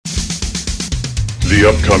The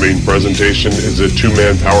upcoming presentation is a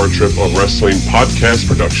two-man power trip of wrestling podcast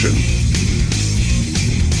production.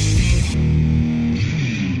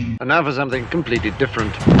 And now for something completely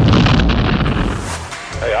different.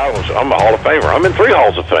 Hey, I'm a Hall of Famer. I'm in 3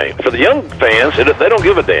 Halls of Fame. For the young fans, they don't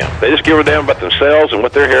give a damn. They just give a damn about themselves and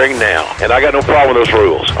what they're hearing now. And I got no problem with those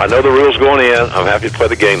rules. I know the rules going in. I'm happy to play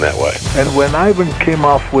the game that way. And when Ivan came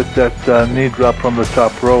off with that knee drop from the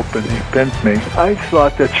top rope and he pinned me, I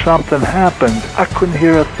thought that something happened. I couldn't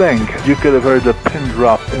hear a thing. You could have heard the pin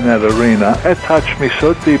drop in that arena. It touched me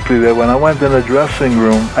so deeply that when I went in the dressing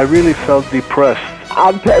room, I really felt depressed.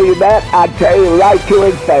 I'll tell you that. I'll tell you right to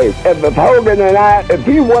his face. If Hogan and if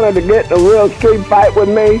he wanted to get in a real street fight with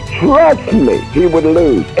me, trust me, he would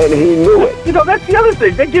lose, and he knew it. You know, that's the other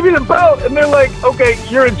thing. They give you the belt, and they're like, okay,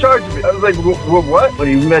 you're in charge of it. I was like, what? When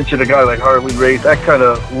you mentioned a guy like Harley Race, that kind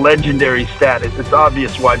of legendary status, it's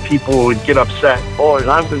obvious why people would get upset. As far as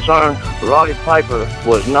I'm concerned, Roddy Piper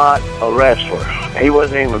was not a wrestler. He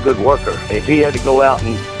wasn't even a good worker. If he had to go out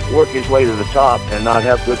and work his way to the top and not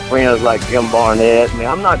have good friends like Jim Barnett. I mean,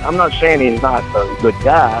 I'm not saying he's not a good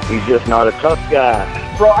guy. He's just not a tough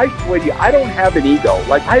guy. Bro, I swear to you, I don't have an ego.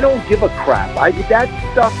 Like, I don't give a crap. That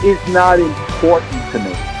stuff is not important to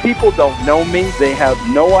me. People don't know me. They have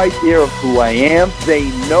no idea of who I am. They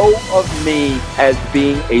know of me as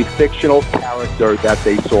being a fictional character that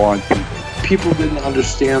they saw on TV. People didn't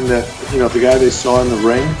understand that, the guy they saw in the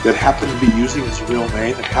ring that happened to be using his real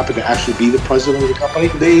name and happened to actually be the president of the company,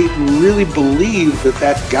 they really believed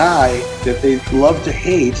that guy that they loved to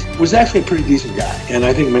hate was actually a pretty decent guy. And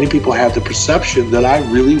I think many people have the perception that I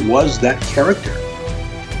really was that character.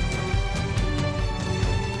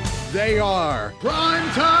 They are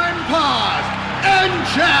Primetime Pod and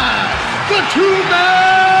Chad, the two-man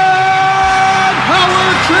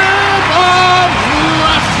power trip of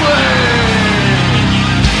wrestling.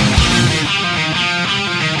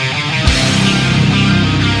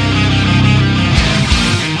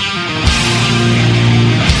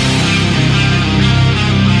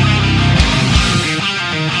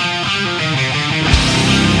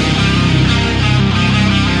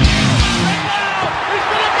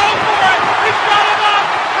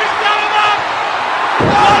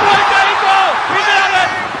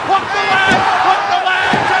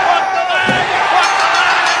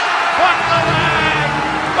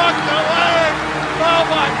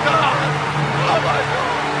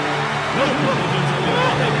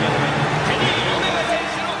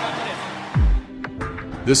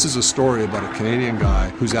 This is a story about a Canadian guy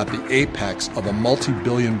who's at the apex of a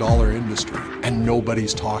multi-billion-dollar industry, and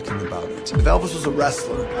nobody's talking about it. If Elvis was a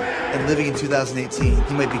wrestler and living in 2018,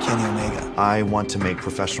 he might be Kenny Omega. I want to make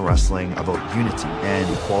professional wrestling about unity and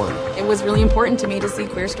equality. It was really important to me to see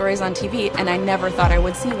queer stories on TV, and I never thought I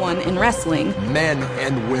would see one in wrestling. Men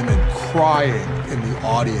and women crying in the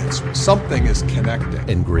audience. Something is connecting.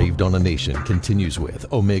 Engraved on a Nation continues with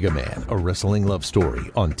Omega Man, a wrestling love story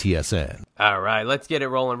on TSN. All right, let's get it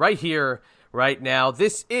rolling right here, right now.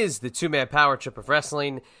 This is the two-man power trip of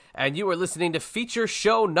wrestling, and you are listening to feature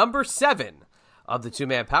show number 7 of the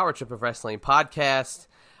two-man power trip of wrestling podcast.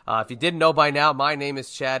 If you didn't know by now, my name is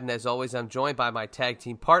Chad, and as always, I'm joined by my tag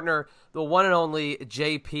team partner, the one and only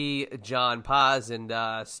JP John Paz, and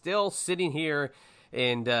still sitting here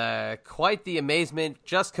in quite the amazement,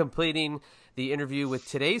 just completing the interview with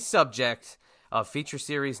today's subject of feature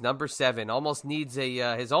series number 7. Almost needs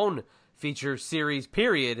his own feature series,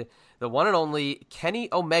 period. The one and only Kenny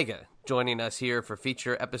Omega joining us here for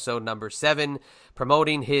feature episode number 7,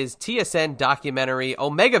 promoting his TSN documentary,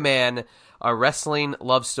 Omega Man, a wrestling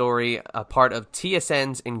love story, a part of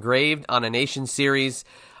TSN's Engraved on a Nation series.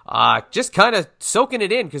 Just kind of soaking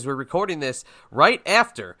it in because we're recording this right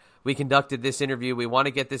after we conducted this interview. We want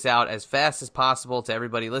to get this out as fast as possible to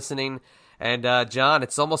everybody listening. And John,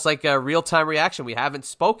 it's almost like a real-time reaction. We haven't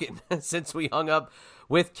spoken since we hung up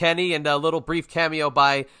with Kenny, and a little brief cameo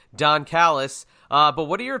by Don Callis. But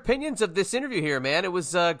what are your opinions of this interview here, man? It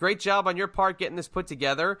was a great job on your part getting this put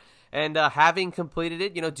together, and having completed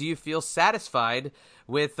it, do you feel satisfied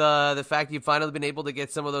with the fact you've finally been able to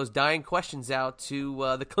get some of those dying questions out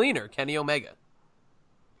to the cleaner, Kenny Omega?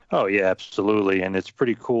 Oh, yeah, absolutely. And it's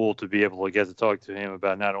pretty cool to be able to get to talk to him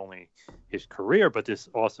about not only his career, but this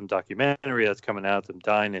awesome documentary that's coming out. I'm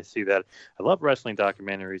dying to see that. I love wrestling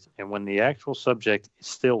documentaries. And when the actual subject is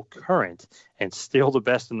still current and still the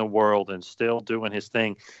best in the world and still doing his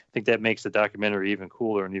thing, I think that makes the documentary even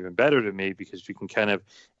cooler and even better to me, because you can kind of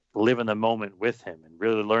live in the moment with him and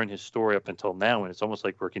really learn his story up until now. And it's almost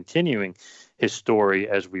like we're continuing his story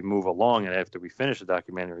as we move along and after we finish the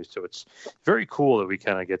documentary. So it's very cool that we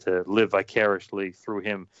kind of get to live vicariously through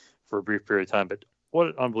him for a brief period of time. But what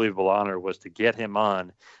an unbelievable honor it was to get him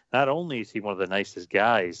on. Not only is he one of the nicest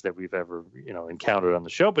guys that we've ever, encountered on the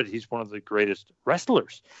show, but he's one of the greatest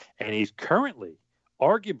wrestlers. And he's currently,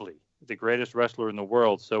 arguably, the greatest wrestler in the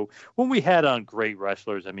world. So when we had on great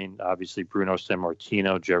wrestlers, I mean, obviously Bruno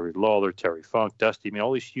Sammartino, Jerry Lawler, Terry Funk, Dusty, I mean,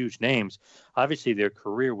 all these huge names, obviously their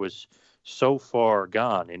career was so far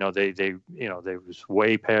gone. They was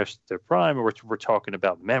way past their prime. We're talking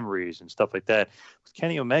about memories and stuff like that. With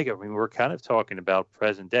Kenny Omega, I mean, we're kind of talking about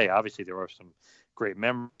present day. Obviously, there are some great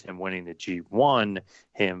memories, him winning the G1,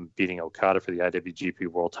 him beating Okada for the IWGP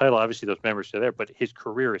World title. Obviously, those memories are there, but his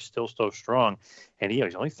career is still so strong. And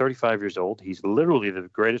he's only 35 years old. He's literally the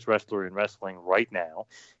greatest wrestler in wrestling right now.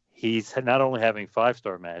 He's not only having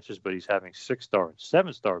 5-star matches, but he's having 6-star and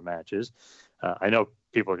 7-star matches. I know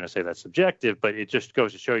people are going to say that's subjective, but it just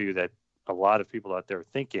goes to show you that a lot of people out there are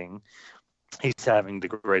thinking he's having the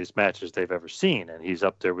greatest matches they've ever seen, and he's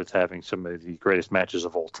up there with having some of the greatest matches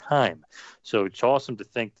of all time. So it's awesome to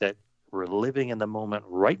think that we're living in the moment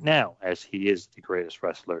right now as he is the greatest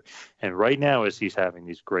wrestler, and right now as he's having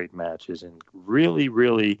these great matches and really,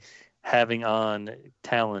 really having on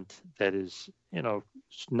talent that is,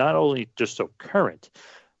 not only just so current,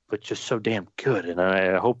 but just so damn good. And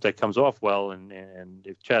I hope that comes off well. And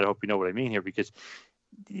if Chad, I hope you know what I mean here, because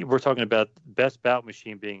we're talking about Best Bout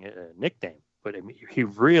Machine being a nickname, but I mean, he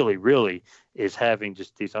really, really is having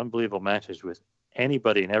just these unbelievable matches with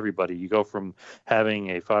anybody and everybody. You go from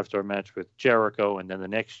having a 5-star match with Jericho, and then the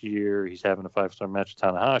next year he's having a 5-star match with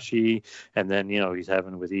Tanahashi, and then he's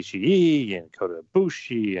having with Ishii and Kota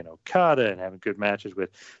Ibushi and Okada, and having good matches with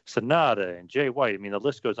Sonata and Jay White. I mean, the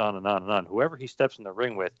list goes on and on and on. Whoever he steps in the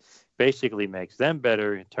ring with basically makes them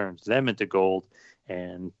better, and turns them into gold,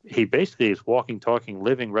 and he basically is walking, talking,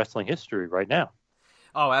 living wrestling history right now.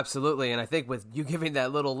 Oh, absolutely. And I think with you giving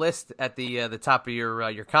that little list at the top of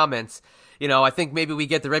your comments, I think maybe we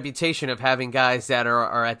get the reputation of having guys that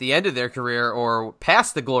are at the end of their career or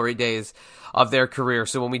past the glory days of their career.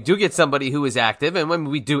 So when we do get somebody who is active, and when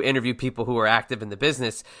we do interview people who are active in the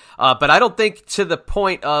business, but I don't think to the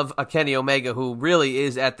point of a Kenny Omega, who really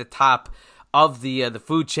is at the top of the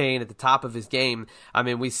food chain, at the top of his game. I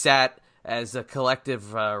mean, we sat as a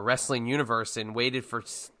collective wrestling universe and waited for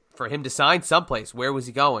him to sign someplace. Where was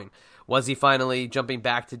he going? Was he finally jumping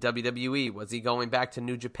back to WWE? Was he going back to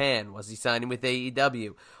New Japan? Was he signing with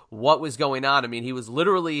AEW? What was going on? I mean, he was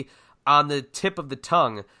literally on the tip of the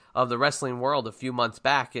tongue of the wrestling world a few months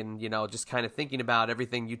back, and just kind of thinking about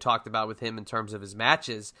everything you talked about with him in terms of his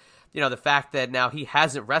matches. The fact that now he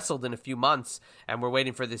hasn't wrestled in a few months and we're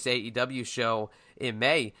waiting for this AEW show in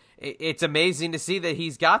May. It's amazing to see that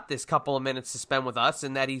he's got this couple of minutes to spend with us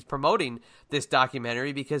and that he's promoting this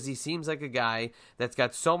documentary, because he seems like a guy that's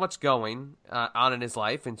got so much going on in his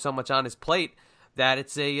life and so much on his plate that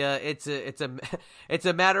it's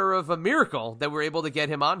a matter of a miracle that we're able to get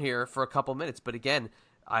him on here for a couple minutes. But again,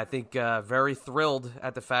 I think very thrilled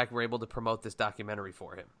at the fact we're able to promote this documentary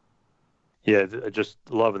for him. Yeah, just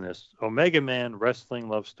loving this. Omega Man Wrestling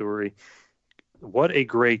Love Story. What a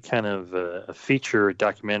great kind of a feature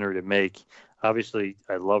documentary to make. Obviously,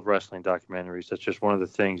 I love wrestling documentaries. That's just one of the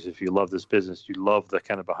things. If you love this business, you love the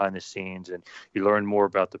kind of behind the scenes, and you learn more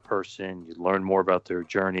about the person, you learn more about their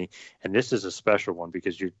journey. And this is a special one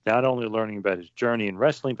because you're not only learning about his journey in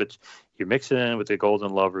wrestling, but you're mixing it in with the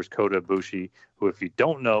Golden Lovers, Kota Ibushi, who, if you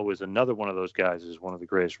don't know, is another one of those guys, is one of the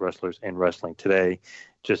greatest wrestlers in wrestling today.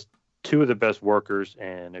 Just two of the best workers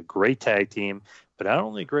and a great tag team, but not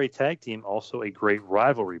only a great tag team, also a great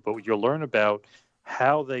rivalry. But you'll learn about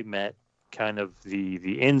how they met, kind of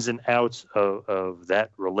the ins and outs of that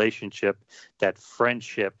relationship, that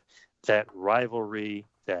friendship, that rivalry,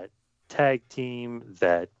 that tag team,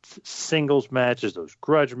 that singles matches, those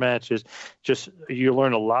grudge matches. Just you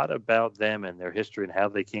learn a lot about them and their history and how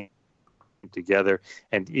they came together.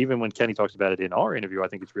 And even when Kenny talks about it in our interview, I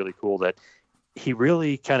think it's really cool that he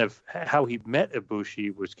really kind of, how he met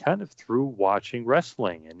Ibushi was kind of through watching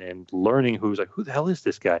wrestling and learning who the hell is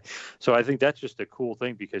this guy? So I think that's just a cool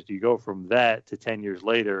thing, because you go from that to 10 years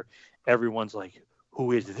later, everyone's like,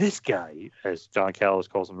 who is this guy? As John Callis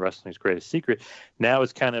calls him, wrestling's greatest secret. Now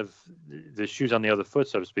it's kind of the shoes on the other foot,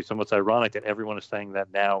 so to speak. So it's ironic that everyone is saying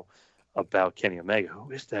that now about Kenny Omega. Who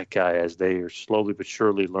is that guy? As they are slowly but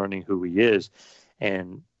surely learning who he is.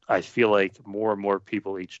 And I feel like more and more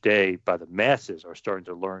people each day, by the masses, are starting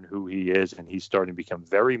to learn who he is, and he's starting to become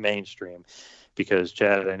very mainstream. Because,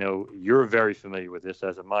 Chad, I know you're very familiar with this,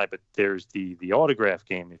 as am I, but there's the autograph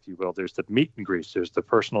game, if you will. There's the meet and greets. There's the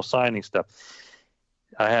personal signing stuff.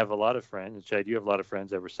 I have a lot of friends, and Chad, you have a lot of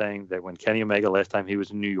friends that were saying that when Kenny Omega, last time he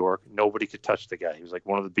was in New York, nobody could touch the guy. He was like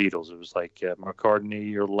one of the Beatles. It was like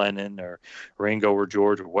McCartney or Lennon or Ringo or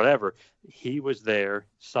George or whatever. He was there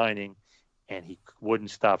signing, and he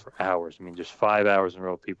wouldn't stop for hours. I mean, just 5 hours in a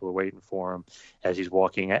row, people are waiting for him. As he's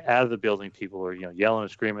walking out of the building, people are, yelling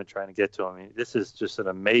and screaming, trying to get to him. I mean, this is just an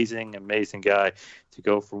amazing, amazing guy to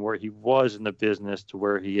go from where he was in the business to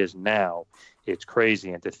where he is now. It's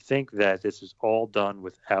crazy. And to think that this is all done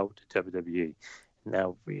without WWE.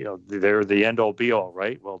 Now, they're the end-all, be-all,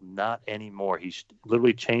 right? Well, not anymore. He's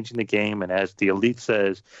literally changing the game. And as the Elite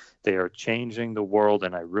says, they are changing the world.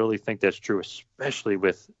 And I really think that's true, especially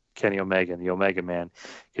with Kenny Omega and the Omega Man,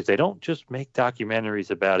 because they don't just make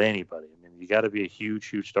documentaries about anybody. I mean, you got to be a huge,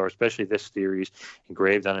 huge star, especially this series,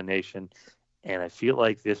 Engraved on a Nation. And I feel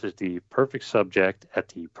like this is the perfect subject at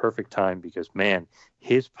the perfect time because, man,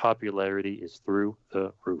 his popularity is through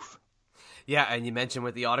the roof. Yeah, and you mentioned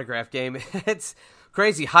with the autograph game, it's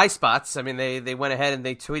crazy. High spots. I mean, they went ahead and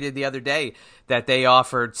they tweeted the other day that they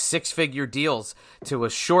offered 6-figure deals to a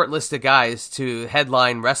short list of guys to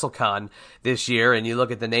headline WrestleCon this year. And you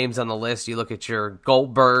look at the names on the list, you look at your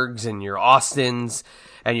Goldbergs and your Austins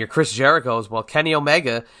and your Chris Jerichos. Well, Kenny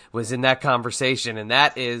Omega was in that conversation, and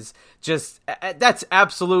that is that's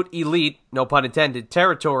absolute elite, no pun intended,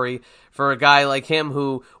 territory for a guy like him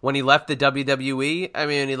who, when he left the WWE, I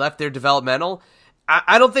mean, he left their developmental,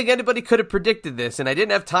 I don't think anybody could have predicted this, and I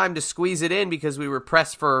didn't have time to squeeze it in because we were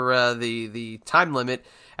pressed for the time limit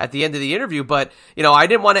at the end of the interview. But I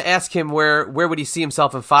didn't want to ask him where would he see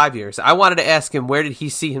himself in 5 years. I wanted to ask him where did he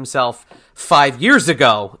see himself 5 years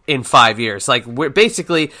ago in 5 years. Like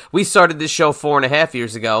we started this show 4.5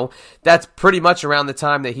 years ago. That's pretty much around the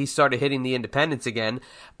time that he started hitting the independents again.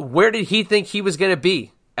 Where did he think he was going to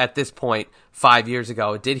be at this point 5 years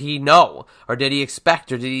ago? Did he know, or did he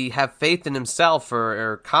expect, or did he have faith in himself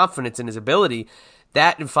or confidence in his ability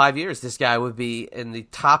that in 5 years this guy would be in the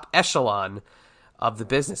top echelon of the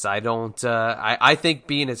business? I think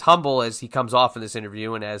being as humble as he comes off in this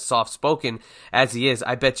interview and as soft-spoken as he is,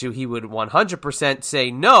 I bet you he would 100%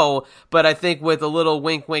 say no, but I think with a little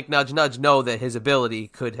wink, wink, nudge, nudge, know that his ability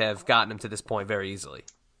could have gotten him to this point very easily.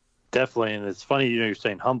 Definitely, and it's funny, you're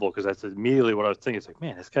saying humble, because that's immediately what I was thinking. It's like,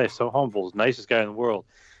 man, this guy is so humble, he's the nicest guy in the world.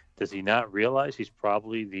 Does he not realize he's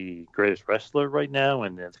probably the greatest wrestler right now,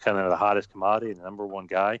 and it's kind of the hottest commodity, the number one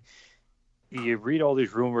guy? You read all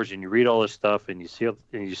these rumors, and you read all this stuff, and you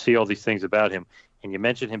see all these things about him, and you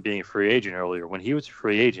mentioned him being a free agent earlier. When he was a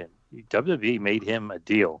free agent, WWE made him a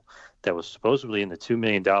deal that was supposedly in the $2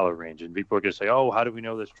 million range, and people are going to say, oh, how do we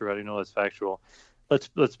know that's true? How do you know that's factual?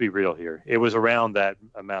 Let's be real here. It was around that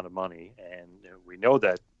amount of money, and we know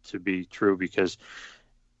that to be true because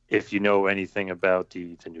if you know anything about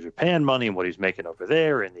the New Japan money and what he's making over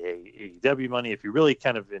there and the AEW money, if you really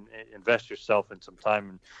kind of invest yourself in some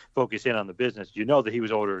time and focus in on the business, you know that he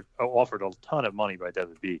was offered a ton of money by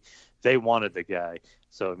WWE. They wanted the guy.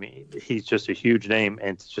 So, I mean, he's just a huge name,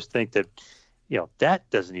 and to just think that, that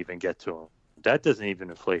doesn't even get to him. That doesn't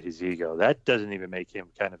even inflate his ego. That doesn't even make him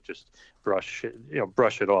kind of just brush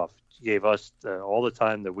it off. He gave us all the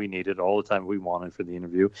time that we needed, all the time we wanted for the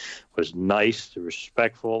interview. Was nice,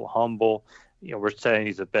 respectful, humble. We're saying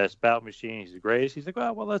he's the best bout machine. He's the greatest. He's like,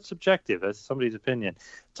 well, that's subjective. That's somebody's opinion.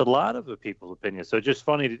 It's a lot of the people's opinion. So just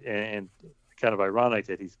funny and kind of ironic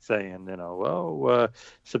that he's saying,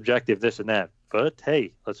 subjective, this and that. But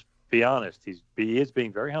hey, let's be honest. He is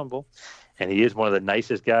being very humble. And he is one of the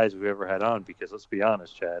nicest guys we've ever had on because, let's be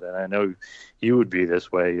honest, Chad, and I know you would be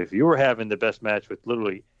this way. If you were having the best match with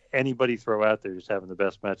literally anybody throw out there, just having the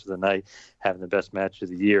best match of the night, having the best match of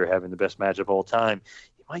the year, having the best match of all time,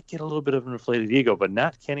 you might get a little bit of an inflated ego, but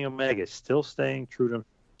not Kenny Omega. Still staying true to him,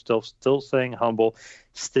 still staying humble,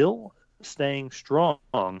 still staying strong,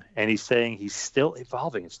 and he's saying he's still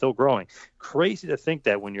evolving and still growing. Crazy to think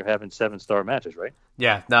that when you're having 7-star matches, right?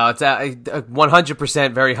 Yeah, no, it's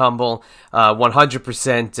 100% very humble,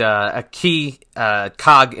 100% a key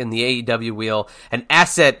cog in the AEW wheel, an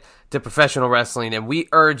asset to professional wrestling, and we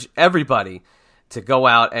urge everybody to go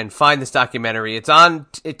out and find this documentary. It's on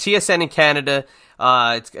TSN in Canada.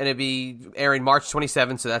 It's going to be airing March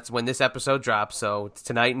 27th, so that's when this episode drops. So it's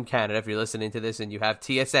tonight in Canada. If you're listening to this and you have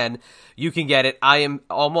TSN, you can get it. I am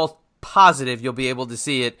almost positive you'll be able to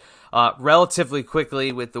see it relatively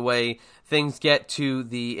quickly with the way things get to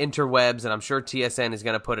the interwebs, and I'm sure TSN is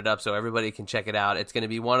going to put it up so everybody can check it out. It's going to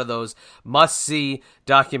be one of those must-see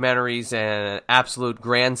documentaries and an absolute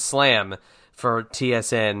grand slam for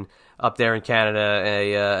TSN up there in Canada,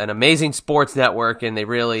 an amazing sports network, and they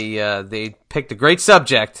really they picked a great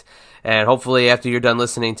subject, And hopefully after you're done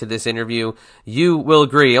listening to this interview, you will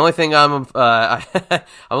agree. The only thing I'm I'm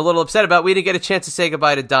a little upset about, we didn't get a chance to say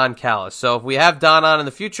goodbye to Don Callis. So if we have Don on in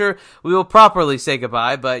the future, we will properly say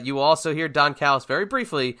goodbye. But you will also hear Don Callis very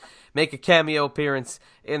briefly make a cameo appearance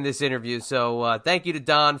in this interview. So thank you to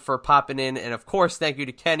Don for popping in. And, of course, thank you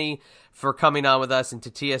to Kenny for coming on with us and to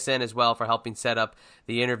TSN as well for helping set up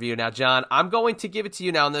the interview. Now, John, I'm going to give it to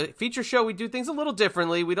you now. In the feature show, we do things a little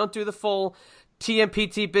differently. We don't do the full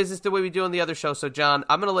TMPT business the way we do on the other show. So, John,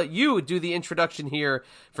 I'm going to let you do the introduction here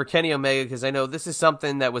for Kenny Omega because I know this is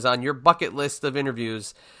something that was on your bucket list of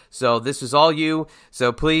interviews. So this is all you.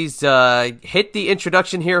 So please hit the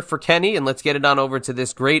introduction here for Kenny, and let's get it on over to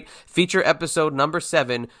this great feature episode number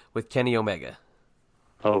 7 with Kenny Omega.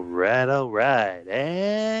 All right.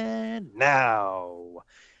 And now,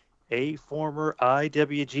 a former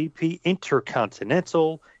IWGP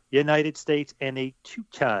Intercontinental, United States, and a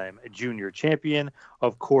 2-time junior champion.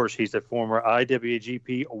 Of course, he's a former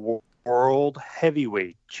IWGP World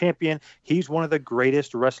Heavyweight Champion. He's one of the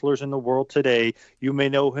greatest wrestlers in the world today. You may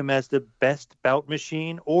know him as the Best Bout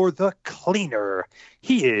Machine or the Cleaner.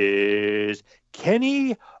 He is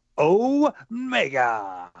Kenny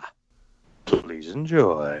Omega. Please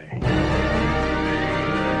enjoy.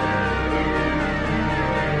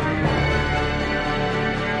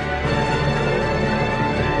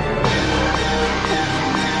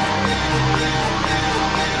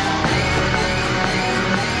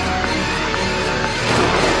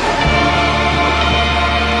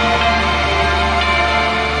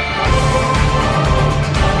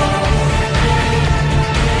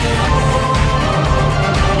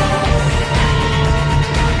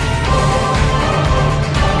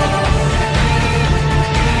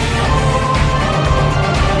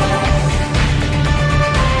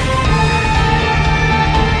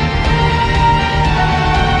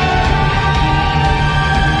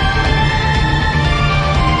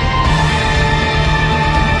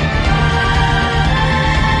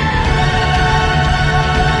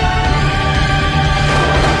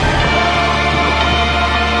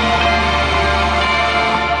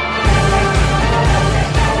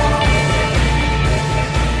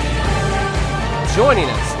 Joining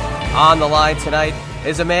us on the line tonight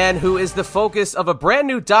is a man who is the focus of a brand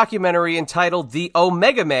new documentary entitled The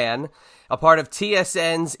Omega Man, a part of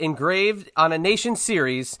TSN's Engraved on a Nation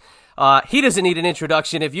series. He doesn't need an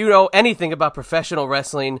introduction. If you know anything about professional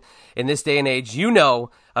wrestling in this day and age, you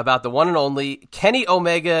know about the one and only Kenny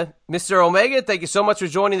Omega. Mr. Omega, thank you so much for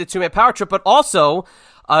joining the Two-Man Power Trip, but also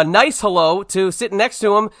a nice hello to sitting next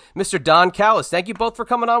to him, Mr. Don Callis. Thank you both for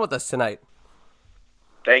coming on with us tonight.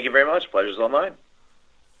 Thank you very much. Pleasure's all mine.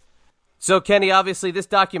 So, Kenny, obviously this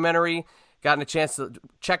documentary, gotten a chance to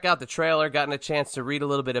check out the trailer, gotten a chance to read a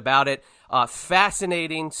little bit about it.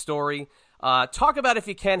 Fascinating story. Talk about, if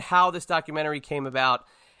you can, how this documentary came about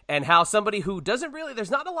and how somebody who doesn't really,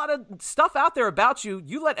 there's not a lot of stuff out there about you,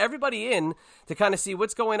 you let everybody in to kind of see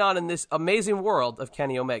what's going on in this amazing world of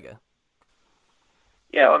Kenny Omega.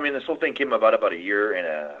 Yeah, I mean, this whole thing came about a year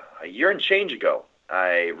and change ago.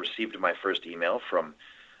 I received my first email from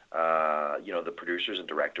the producers and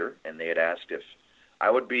director, and they had asked if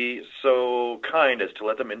I would be so kind as to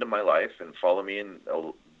let them into my life and follow me in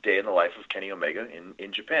a day in the life of Kenny Omega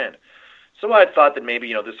in Japan. So I thought that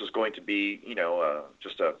maybe, this was going to be,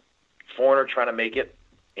 just a foreigner trying to make it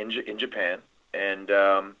in Japan. And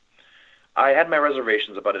I had my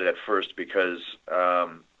reservations about it at first because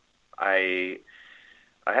I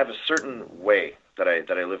have a certain way that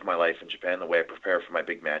I live my life in Japan, the way I prepare for my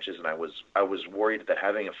big matches, and I was worried that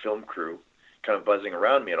having a film crew kind of buzzing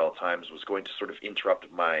around me at all times was going to sort of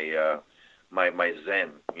interrupt my my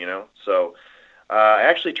zen, So I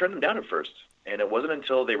actually turned them down at first, and it wasn't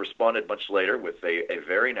until they responded much later with a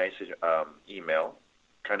very nice email,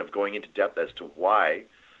 kind of going into depth as to why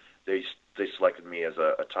they selected me as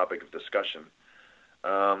a topic of discussion.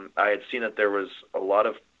 I had seen that there was a lot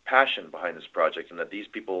of passion behind this project, and that these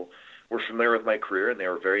people were familiar with my career, and they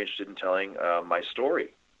were very interested in telling my story.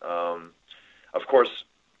 Of course,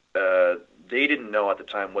 they didn't know at the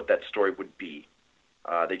time what that story would be.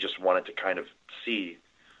 They just wanted to kind of see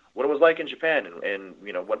what it was like in Japan and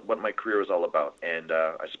what my career was all about. And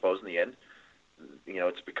I suppose in the end,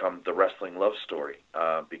 it's become the wrestling love story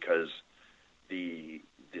because the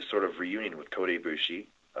sort of reunion with Kota Ibushi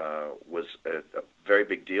was a very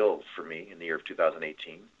big deal for me in the year of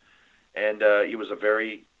 2018. And it was a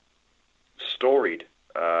very storied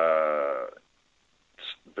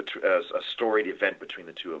storied event between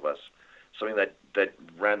the two of us, something that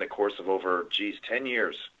ran the course of over 10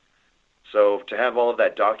 years. So to have all of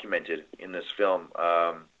that documented in this film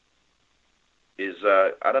is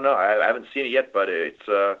I don't know, I haven't seen it yet, but it's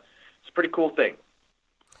it's a pretty cool thing.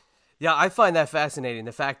 Yeah, I find that fascinating.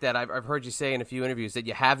 The fact that I've heard you say in a few interviews that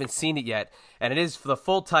you haven't seen it yet, and the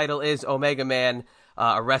full title is Omega Man,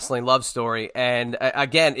 a wrestling love story. And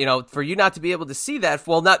again, for you not to be able to see that,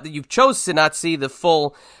 not that you've chose to not see the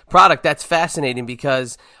full product, that's fascinating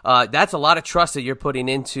because that's a lot of trust that you're putting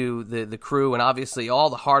into the crew and obviously all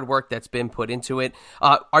the hard work that's been put into it.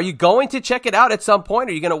 Are you going to check it out at some point?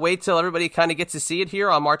 Or are you going to wait till everybody kind of gets to see it here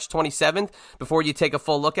on March 27th before you take a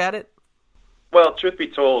full look at it? Well, truth be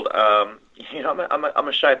told, I'm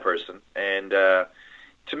a shy person, and to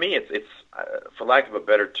me, it's for lack of a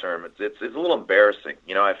better term, it's a little embarrassing.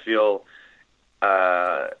 I feel,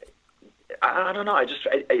 I don't know.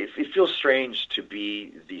 It feels strange to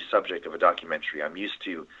be the subject of a documentary. I'm used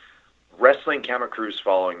to wrestling camera crews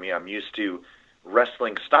following me. I'm used to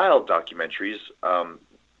wrestling style documentaries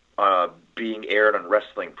being aired on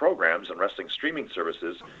wrestling programs and wrestling streaming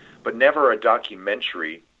services, but never a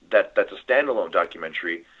documentary that's a standalone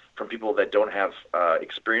documentary from people that don't have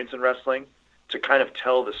experience in wrestling to kind of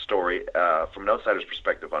tell the story from an outsider's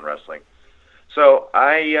perspective on wrestling. So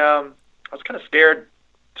I was kind of scared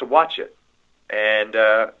to watch it, and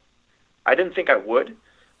I didn't think I would,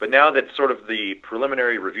 but now that sort of the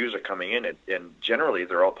preliminary reviews are coming in, and generally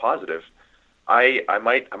they're all positive, I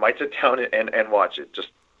might sit down and watch it just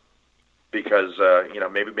because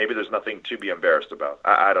maybe there's nothing to be embarrassed about.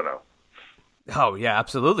 I don't know. Oh, yeah,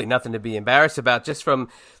 absolutely. Nothing to be embarrassed about just from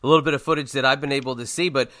the little bit of footage that I've been able to see.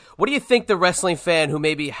 But what do you think the wrestling fan who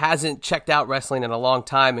maybe hasn't checked out wrestling in a long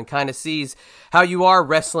time and kind of sees how you are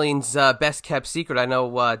wrestling's best kept secret? I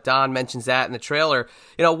know Don mentions that in the trailer.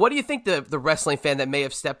 What do you think the wrestling fan that may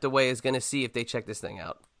have stepped away is going to see if they check this thing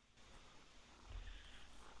out?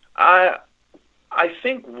 I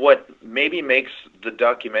think what maybe makes the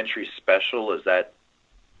documentary special is that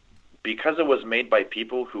because it was made by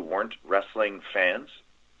people who weren't wrestling fans,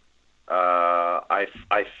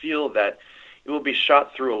 I feel that it will be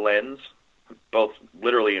shot through a lens, both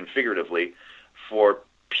literally and figuratively, for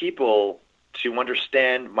people to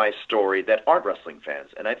understand my story that aren't wrestling fans.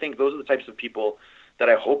 And I think those are the types of people that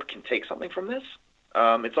I hope can take something from this.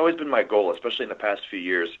 It's always been my goal, especially in the past few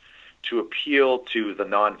years, to appeal to the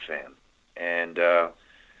non-fan. And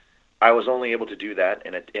I was only able to do that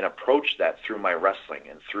and approach that through my wrestling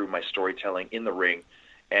and through my storytelling in the ring,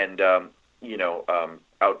 and outside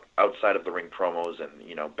of the ring promos and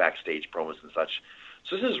backstage promos and such.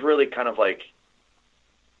 So this is really kind of like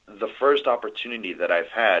the first opportunity that I've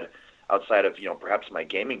had outside of perhaps my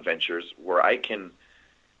gaming ventures where I can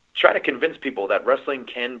try to convince people that wrestling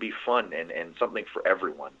can be fun and something for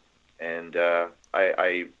everyone. And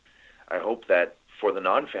I hope that for the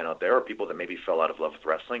non-fan out there, or people that maybe fell out of love with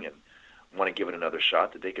wrestling and want to give it another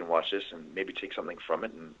shot, that they can watch this and maybe take something from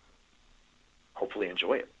it and hopefully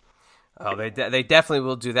enjoy it. Oh, they definitely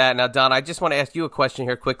will do that. Now, Don, I just want to ask you a question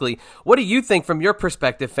here quickly. What do you think, from your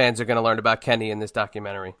perspective, fans are going to learn about Kenny in this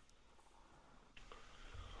documentary?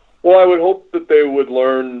 Well, I would hope that they would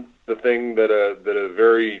learn the thing that a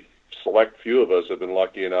very select few of us have been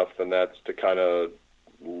lucky enough, and that's to kind of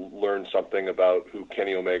learn something about who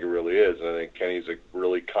Kenny Omega really is. And I think Kenny's a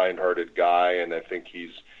really kind-hearted guy, and I think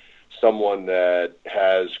he's someone that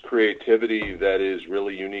has creativity that is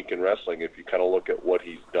really unique in wrestling. If you kind of look at what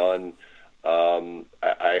he's done,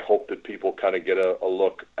 I hope that people kind of get a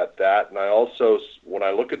look at that. And I also, when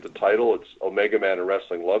I look at the title, it's Omega Man, a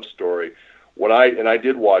Wrestling Love Story. I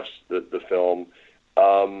did watch the film,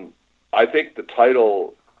 I think the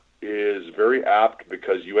title is very apt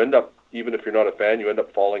because you end up, even if you're not a fan, you end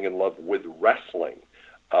up falling in love with wrestling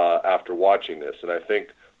after watching this. And I think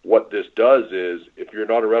what this does is, if you're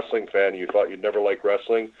not a wrestling fan and you thought you'd never like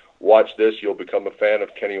wrestling, watch this. You'll become a fan of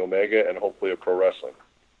Kenny Omega and hopefully of pro wrestling.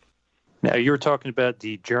 Now, you were talking about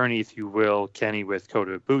the journey, if you will, Kenny, with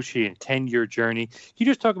Kota Ibushi, and 10-year journey. Can you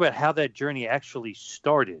just talk about how that journey actually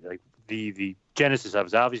started? Like the genesis of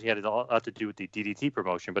it obviously had a lot to do with the DDT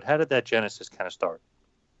promotion, but how did that genesis kind of start?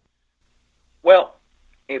 Well,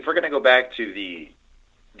 if we're going to go back to the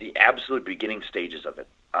absolute beginning stages of it,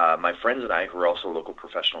 my friends and I, who are also local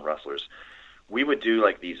professional wrestlers, we would do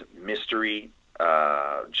like these mystery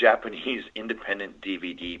Japanese independent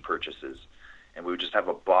DVD purchases, and we would just have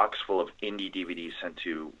a box full of indie DVDs sent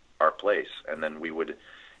to our place, and then we would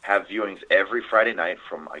have viewings every Friday night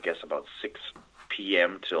from, I guess, about 6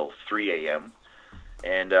 p.m. till 3 a.m.,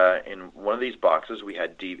 and in one of these boxes we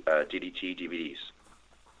had DDT DVDs,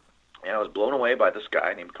 and I was blown away by this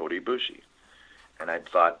guy named Kota Ibushi, and I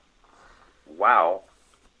thought, wow,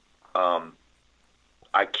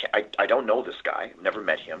 I don't know this guy. I've never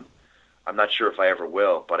met him. I'm not sure if I ever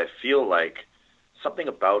will, but I feel like something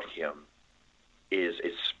about him is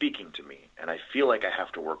speaking to me, and I feel like I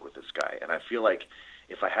have to work with this guy, and I feel like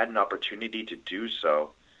if I had an opportunity to do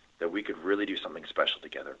so, that we could really do something special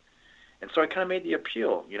together. And so I kind of made the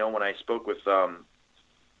appeal, when I spoke with some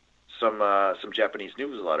Japanese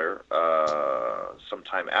newsletter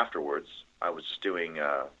sometime afterwards. I was just doing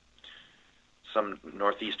some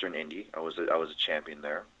Northeastern Indie. I was a champion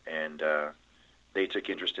there, and they took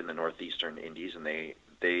interest in the Northeastern Indies, and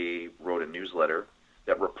they wrote a newsletter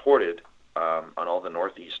that reported on all the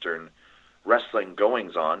Northeastern wrestling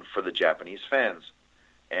goings-on for the Japanese fans.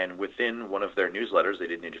 And within one of their newsletters, they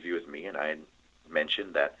did an interview with me, and I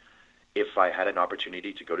mentioned that if I had an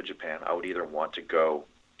opportunity to go to Japan, I would either want to go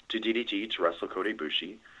to DDT to wrestle Kota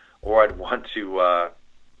Ibushi, or I'd want to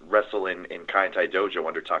wrestle in Kaientai Dojo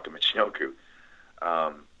under Taka Michinoku,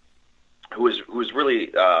 who was really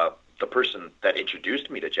the person that introduced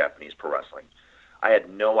me to Japanese pro wrestling. I had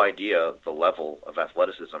no idea the level of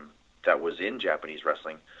athleticism that was in Japanese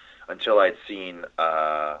wrestling until I'd seen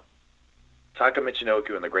Taka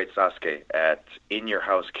Michinoku and the Great Sasuke at In Your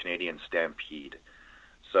House Canadian Stampede.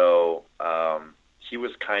 So he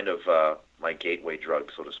was kind of my gateway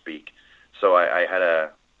drug, so to speak. So I had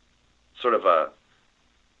a sort of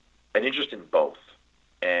an interest in both.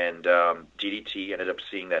 And DDT ended up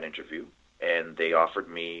seeing that interview, and they offered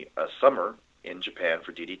me a summer in Japan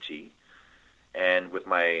for DDT. And with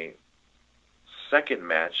my second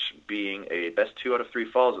match being a best 2 out of 3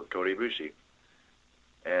 falls with Kota Ibushi.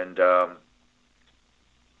 And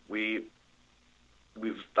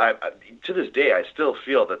to this day, I still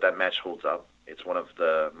feel that match holds up. It's one of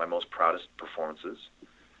my most proudest performances,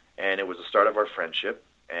 and it was the start of our friendship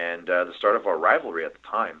and the start of our rivalry at the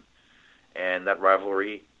time. And that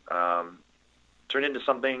rivalry turned into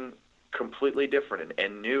something completely different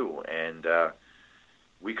and new. And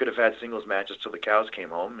we could have had singles matches till the cows came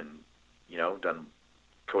home, and done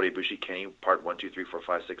Kota Ibushi Kenny part 1, 2, 3, 4,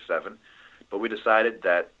 5, 6, 7. But we decided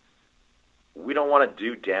that we don't want to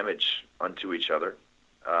do damage unto each other.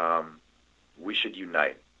 We should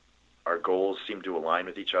unite. Our goals seem to align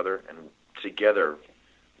with each other, and together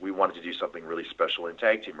we wanted to do something really special in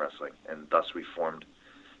tag team wrestling, and thus we formed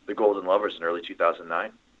the Golden Lovers in early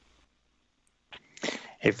 2009.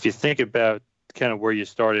 If you think about kind of where you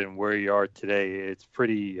started and where you are today, it's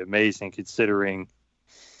pretty amazing considering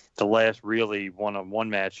the last really one-on-one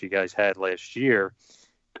match you guys had last year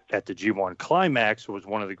at the G1 Climax was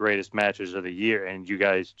one of the greatest matches of the year, and you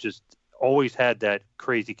guys just always had that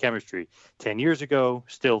crazy chemistry 10 years ago,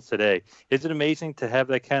 still today. Is it amazing to have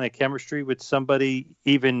that kind of chemistry with somebody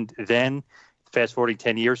even then, fast forwarding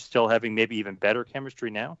 10 years, still having maybe even better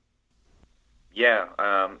chemistry now? Yeah,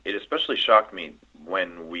 it especially shocked me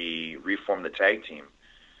when we reformed the tag team,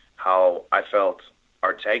 how I felt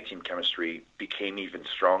our tag team chemistry became even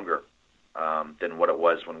stronger than what it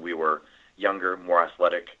was when we were younger, more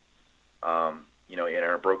athletic. In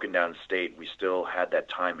our broken down state, we still had that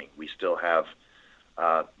timing. We still have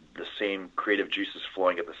the same creative juices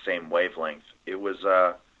flowing at the same wavelength. It was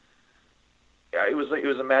a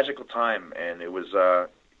magical time, and it was a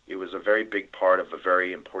very big part of a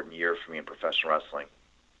very important year for me in professional wrestling.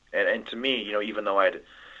 And to me, even though I had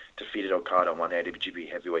defeated Okada, won the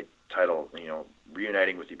IWGP Heavyweight title,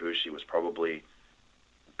 reuniting with Ibushi was probably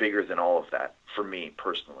bigger than all of that for me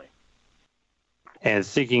personally. And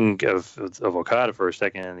thinking of Okada for a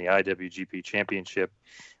second and the IWGP Championship,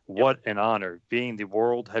 what an honor, being the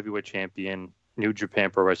World Heavyweight Champion, New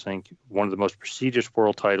Japan Pro Wrestling, one of the most prestigious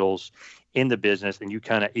world titles in the business, and you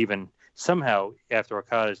kind of even somehow, after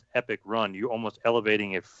Okada's epic run, you almost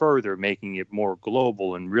elevating it further, making it more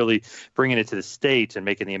global and really bringing it to the States and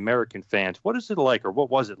making the American fans. What is it like, or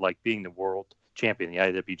what was it like being the world champion, the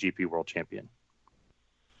IWGP World Champion?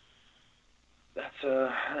 That's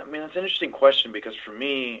an interesting question, because for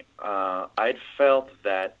me, I'd felt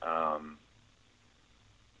that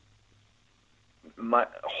my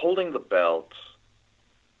holding the belt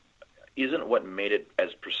isn't what made it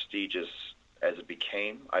as prestigious as it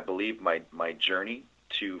became. I believe my journey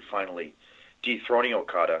to finally dethroning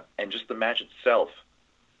Okada and just the match itself,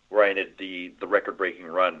 where I ended the record-breaking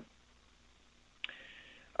run,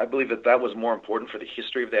 I believe that was more important for the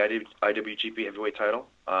history of the IWGP Heavyweight title.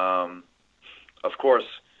 Of course,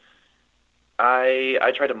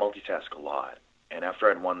 I tried to multitask a lot, and after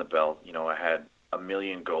I'd won the belt, I had a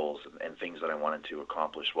million goals and things that I wanted to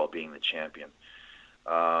accomplish while being the champion.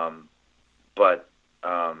 But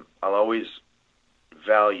I'll always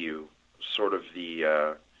value sort of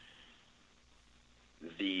the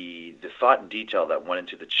thought and detail that went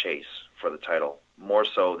into the chase for the title, more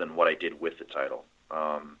so than what I did with the title.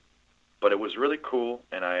 But it was really cool,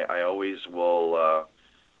 and I always will,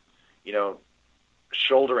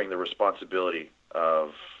 shouldering the responsibility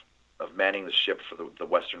of manning the ship for the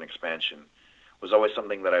Western expansion was always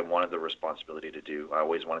something that I wanted the responsibility to do. I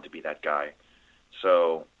always wanted to be that guy.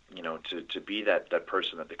 So, you know, to be that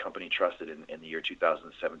person that the company trusted in the year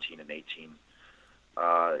 2017 and 18,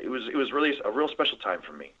 it was really a real special time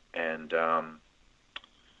for me. And,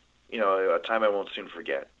 you know, a time I won't soon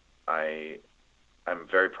forget. I'm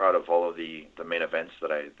very proud of all of the main events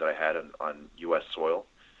that I had on U.S. soil.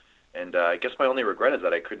 And I guess my only regret is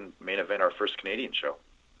that I couldn't main event our first Canadian show.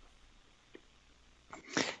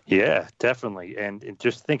 Yeah, definitely. And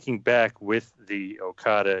just thinking back with the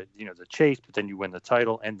Okada, you know, the chase, but then you win the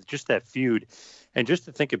title and just that feud. And just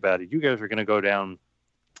to think about it, you guys are going to go down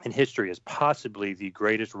in history as possibly the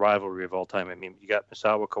greatest rivalry of all time. I mean, you got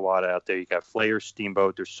Misawa Kawada out there, you got Flair,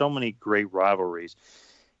 Steamboat. There's so many great rivalries.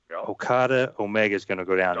 Yep. Okada, Omega is going to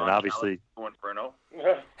go down, and obviously Inferno.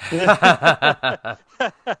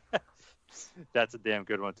 That's a damn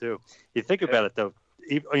good one too. You think about it though,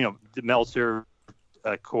 you know, Meltzer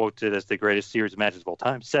quoted as the greatest series of matches of all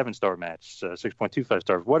time, 7-star match, 6.25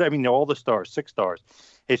 stars. What I mean, all the stars, 6 stars.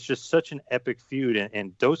 It's just such an epic feud,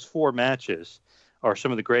 and those 4 matches are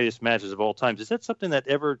some of the greatest matches of all time. Is that something that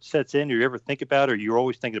ever sets in, or you ever think about, or you're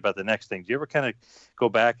always thinking about the next thing? Do you ever kind of go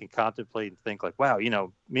back and contemplate and think like, wow, you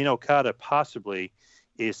know, me and Okada possibly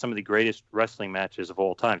is some of the greatest wrestling matches of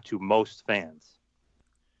all time to most fans?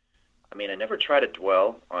 I mean, I never try to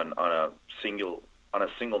dwell on a single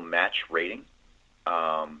match rating.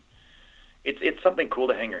 It's something cool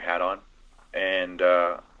to hang your hat on. And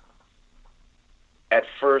at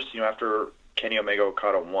first, you know, after Kenny Omega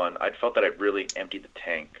Okada won, I'd felt that I'd really emptied the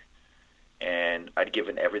tank, and I'd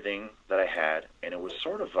given everything that I had, and it was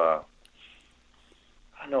sort of a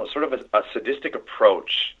sadistic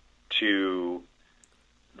approach to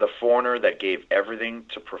the foreigner that gave everything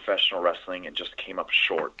to professional wrestling and just came up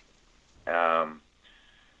short. That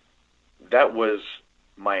was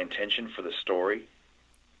my intention for the story,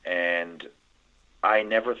 and I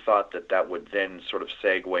never thought that would then sort of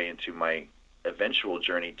segue into my eventual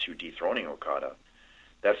journey to dethroning Okada.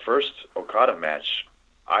 That first Okada match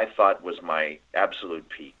I thought was my absolute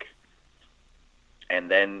peak.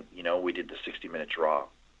 And then, you know, we did the 60-minute draw.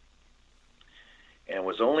 And it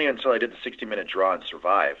was only until I did the 60-minute draw and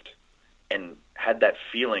survived and had that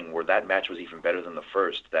feeling where that match was even better than the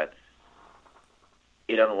first that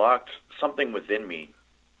it unlocked something within me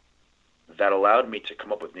that allowed me to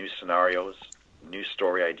come up with new scenarios, new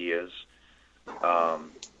story ideas,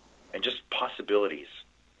 and just possibilities.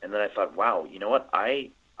 And then I thought, wow, you know what?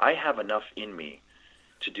 I have enough in me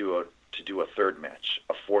to do a third match,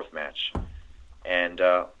 a fourth match, and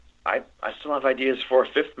I still have ideas for a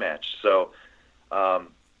fifth match. So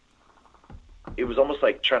it was almost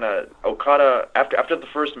like trying to Okada after the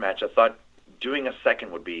first match. I thought doing a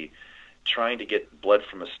second would be trying to get blood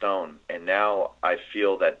from a stone, and now I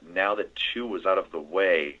feel that now that 2 was out of the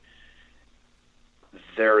way,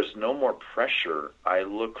 there is no more pressure. I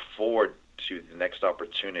look forward to the next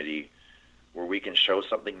opportunity where we can show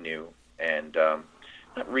something new and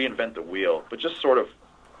not reinvent the wheel, but just sort of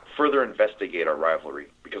further investigate our rivalry,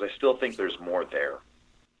 because I still think there's more there.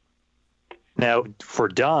 Now, for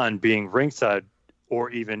Don being ringside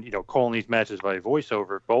or even, you know, calling these matches by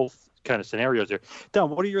voiceover, both kind of scenarios there. Don,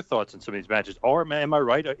 what are your thoughts on some of these matches? Am I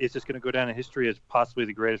right? Is this going to go down in history as possibly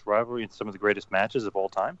the greatest rivalry and some of the greatest matches of all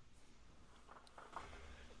time?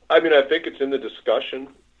 I mean, I think it's in the discussion.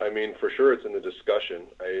 I mean, for sure it's in the discussion.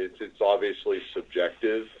 It's obviously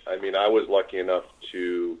subjective. I mean, I was lucky enough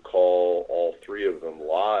to call all 3 of them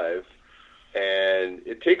live, and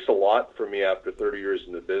it takes a lot for me after 30 years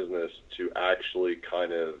in the business to actually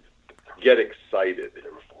kind of get excited.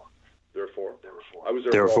 There were four. I was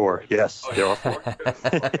there. There were 4. Yes, there were 4.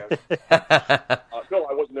 No,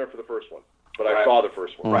 I wasn't there for the first one, but I saw the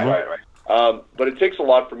first one. Right. But it takes a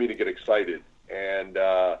lot for me to get excited, and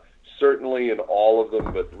certainly in all of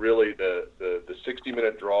them, but really the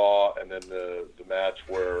 60-minute draw, and then the match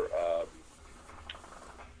where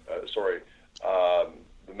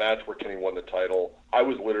the match where Kenny won the title. I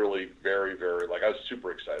was literally very, very, I was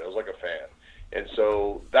super excited. I was like a fan. And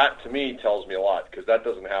so that, to me, tells me a lot, because that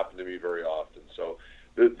doesn't happen to me very often. So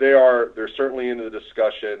they're certainly into the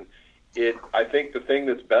discussion. I think the thing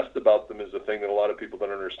that's best about them is the thing that a lot of people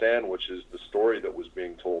don't understand, which is the story that was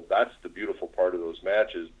being told. That's the beautiful part of those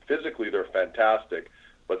matches. Physically, they're fantastic,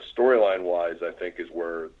 but storyline-wise, I think, is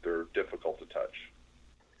where they're difficult to touch.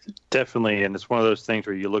 Definitely, and it's one of those things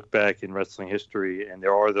where you look back in wrestling history, and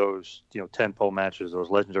there are those, you know, tentpole matches, those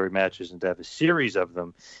legendary matches, and to have a series of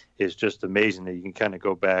them is just amazing that you can kind of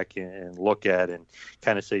go back and look at and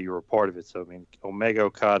kind of say you were a part of it. So, I mean, Omega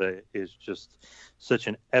Okada is just such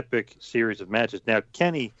an epic series of matches. Now,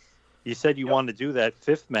 Kenny, You said you wanted to do that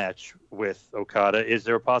 5th match with Okada. Is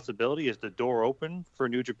there a possibility? Is the door open for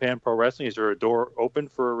New Japan Pro Wrestling? Is there a door open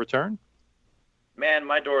for a return? Man,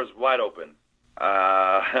 my door is wide open.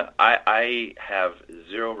 I have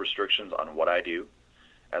zero restrictions on what I do.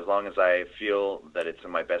 As long as I feel that it's in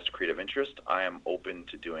my best creative interest, I am open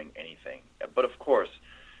to doing anything. But of course,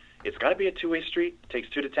 it's got to be a two-way street. It takes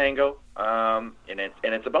two to tango, and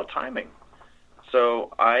it's about timing.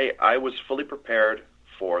 So I was fully prepared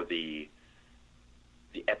for the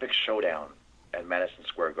epic showdown at Madison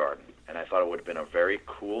Square Garden, and I thought it would have been a very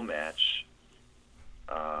cool match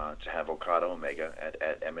to have Okada Omega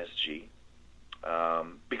at MSG,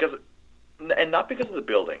 and not because of the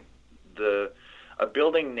building, a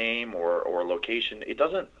building name or location.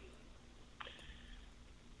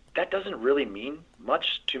 That doesn't really mean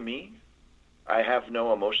much to me. I have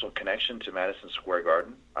no emotional connection to Madison Square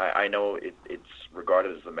Garden. I know it's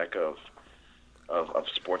regarded as the mecca of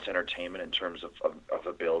sports entertainment in terms of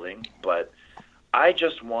a building, but I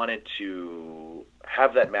just wanted to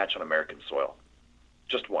have that match on American soil,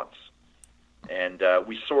 just once. And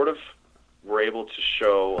we sort of were able to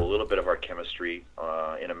show a little bit of our chemistry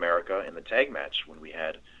in America in the tag match when we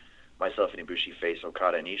had myself and Ibushi face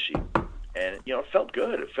Okada and Ishii. And, it felt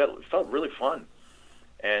good. It felt really fun.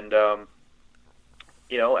 And,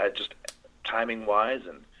 just timing-wise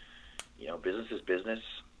and, business is business,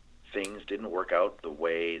 things didn't work out the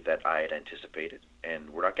way that I had anticipated. And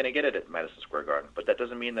we're not going to get it at Madison Square Garden. But that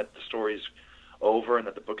doesn't mean that the story's over and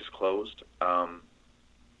that the book is closed.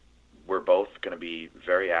 We're both going to be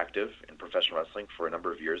very active in professional wrestling for a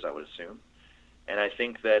number of years, I would assume. And I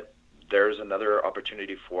think that there's another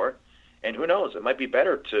opportunity for it. And who knows, it might be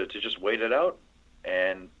better to just wait it out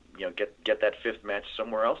and, get that 5th match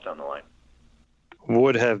somewhere else down the line.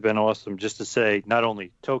 Would have been awesome just to say not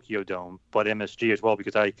only Tokyo Dome, but MSG as well,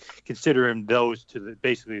 because I consider him those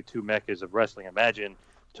basically the two meccas of wrestling. Imagine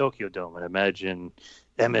Tokyo Dome and imagine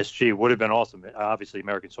MSG. Would have been awesome. Obviously,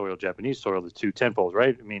 American soil, Japanese soil, the two temples,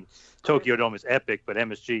 right? I mean, Tokyo Dome is epic, but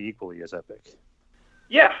MSG equally as epic.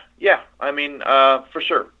 Yeah. I mean, for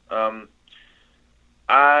sure.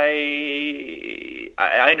 I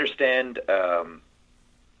understand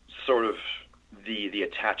sort of the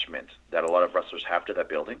attachment that a lot of wrestlers have to that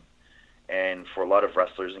building, and for a lot of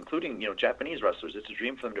wrestlers, including Japanese wrestlers, it's a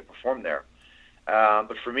dream for them to perform there.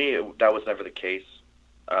 But for me, that was never the case.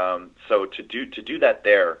 So to do that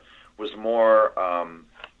there was more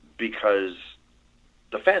because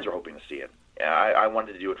the fans were hoping to see it. I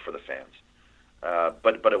wanted to do it for the fans.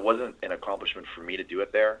 But it wasn't an accomplishment for me to do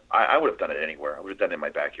it there. I would have done it anywhere. I would have done it in my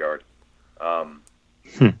backyard. I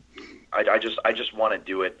just want to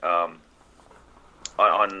do it on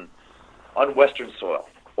Western soil,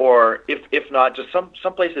 or if not, just some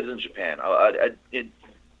place that is in Japan, a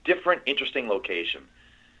different, interesting location,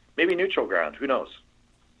 maybe neutral ground. Who knows?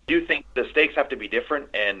 I do think the stakes have to be different,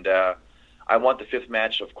 and I want the 5th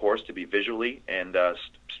match, of course, to be visually and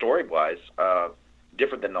story-wise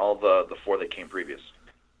different than all the 4 that came previous.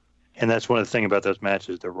 And that's one of the things about those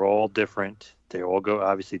matches. They're all different. They all go,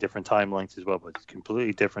 obviously, different time lengths as well, but it's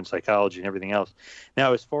completely different psychology and everything else.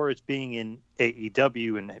 Now, as far as being in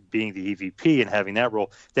AEW and being the EVP and having that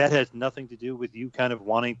role, that has nothing to do with you kind of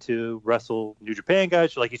wanting to wrestle New Japan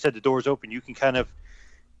guys. Like you said, the door's open. You can kind of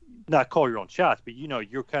not call your own shots, but,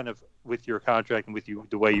 you're kind of, with your contract and with you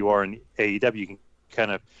the way you are in AEW, you can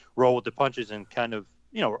kind of roll with the punches and kind of,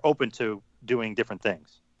 are open to doing different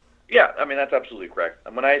things. Yeah, I mean, that's absolutely correct.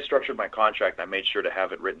 And when I structured my contract, I made sure to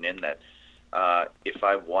have it written in that if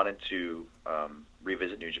I wanted to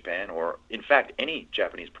revisit New Japan, or in fact any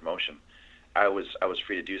Japanese promotion, I was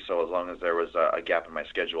free to do so as long as there was a gap in my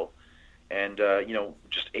schedule. And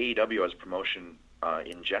just AEW as a promotion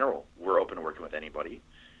in general, we're open to working with anybody.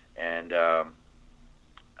 And a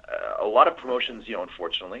lot of promotions,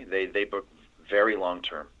 unfortunately, they book very long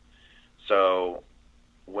term. So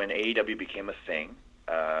when AEW became a thing,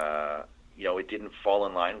 it didn't fall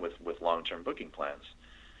in line with long-term booking plans.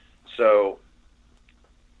 So,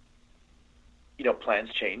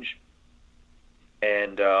 plans change.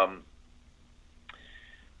 And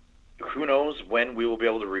who knows when we will be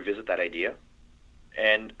able to revisit that idea.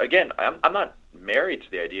 And again, I'm not married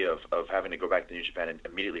to the idea of having to go back to New Japan and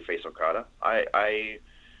immediately face Okada. I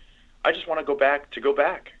just want to go back.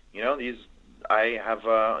 I have,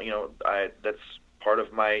 that's part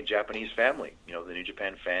of my Japanese family, the New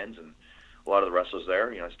Japan fans and a lot of the wrestlers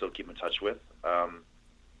there, I still keep in touch with,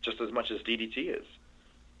 just as much as DDT is.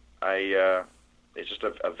 It's just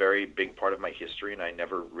a very big part of my history, and I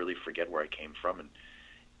never really forget where I came from. And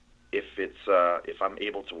if I'm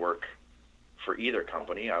able to work for either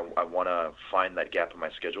company, I want to find that gap in my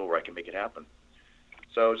schedule where I can make it happen.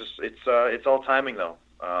 So just it's all timing though,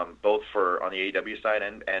 both on the AEW side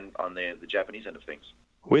and on the Japanese end of things.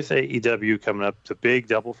 With AEW coming up, the big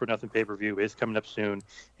Double for Nothing pay-per-view is coming up soon,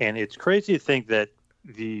 and it's crazy to think that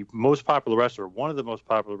the most popular wrestler, one of the most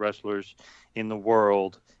popular wrestlers in the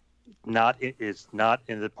world, is not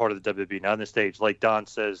in the part of the WWE, not on the stage. Like Don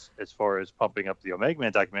says, as far as pumping up the Omega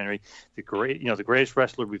Man documentary, the greatest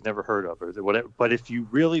wrestler we've never heard of, or whatever. But if you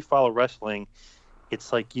really follow wrestling,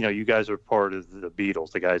 it's like, you guys are part of the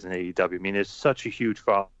Beatles, the guys in AEW. I mean, it's such a huge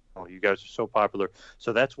following. You guys are so popular.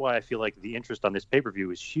 So that's why I feel like the interest on this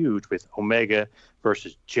pay-per-view is huge, with Omega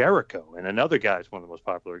versus Jericho. And another guy is one of the most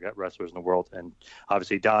popular wrestlers in the world. And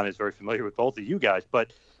obviously Don is very familiar with both of you guys.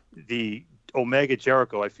 But the Omega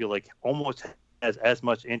Jericho, I feel like, almost has as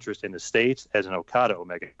much interest in the States as an Okada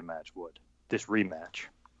Omega match would, this rematch.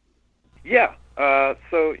 Yeah.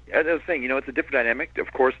 So as I was saying, it's a different dynamic.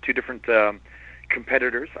 Of course, two different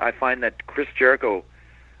competitors. I find that Chris Jericho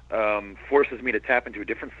forces me to tap into a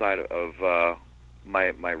different side of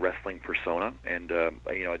my wrestling persona, and a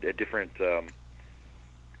different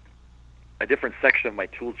section of my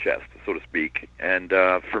tool chest, so to speak. And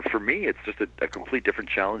for me, it's just a complete different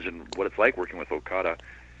challenge in what it's like working with Okada.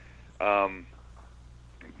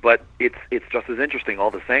 But it's just as interesting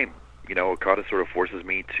all the same. Okada sort of forces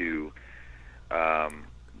me to.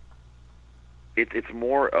 It's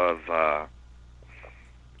more of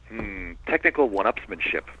technical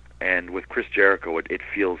one-upsmanship. And with Chris Jericho, it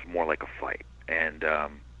feels more like a fight. And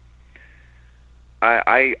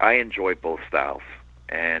I enjoy both styles.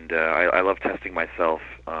 And I love testing myself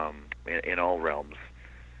in all realms.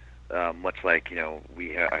 Much like,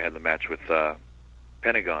 I had the match with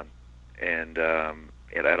Pentagon and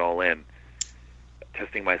at All In,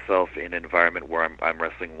 testing myself in an environment where I'm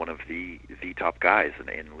wrestling one of the top guys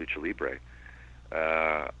in Lucha Libre.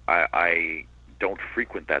 I don't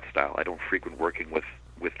frequent that style. I don't frequent working with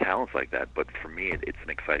talents like that, but for me, it's an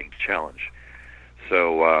exciting challenge.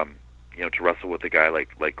 So, to wrestle with a guy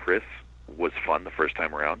like Chris was fun the first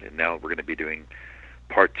time around, and now we're going to be doing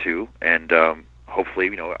part 2, and hopefully,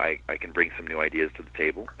 I can bring some new ideas to the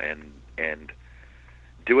table and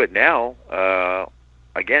do it now.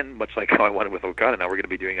 Again, much like how I wanted with Okada, now we're going to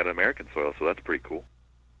be doing it on American soil, so that's pretty cool.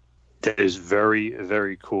 That is very,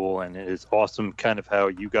 very cool, and it is awesome kind of how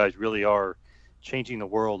you guys really are changing the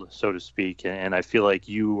world, so to speak. And I feel like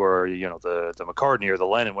you are, the McCartney or the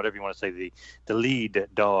Lennon, whatever you want to say, the lead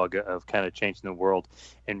dog of kind of changing the world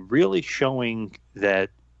and really showing that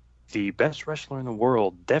the best wrestler in the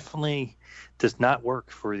world definitely does not work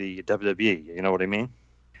for the WWE. You know what I mean?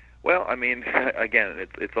 Well, I mean, again,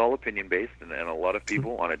 it's all opinion-based, and a lot of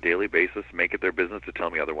people on a daily basis make it their business to tell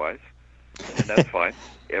me otherwise. And that's fine.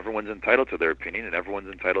 Everyone's entitled to their opinion, and everyone's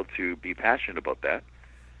entitled to be passionate about that.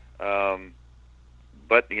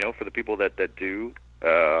 But for the people that do,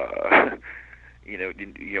 add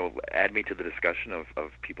me to the discussion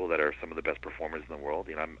of people that are some of the best performers in the world.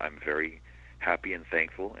 I'm very happy and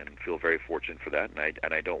thankful, and feel very fortunate for that.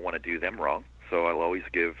 And I don't want to do them wrong, so I'll always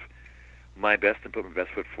give my best and put my best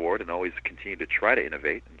foot forward, and always continue to try to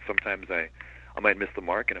innovate. And sometimes I might miss the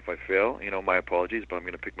mark, and if I fail, my apologies, but I'm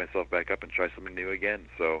going to pick myself back up and try something new again.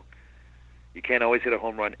 So you can't always hit a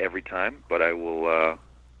home run every time, but I will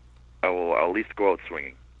at least go out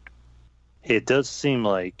swinging. It does seem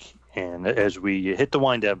like, and as we hit the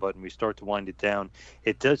wind down button, we start to wind it down,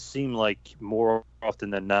 it does seem like more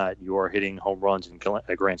often than not you are hitting home runs and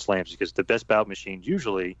grand slams, because the best bout machine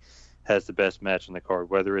usually has the best match on the card,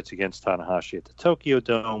 whether it's against Tanahashi at the Tokyo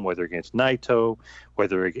Dome, whether against Naito,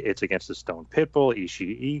 whether it's against the Stone Pitbull,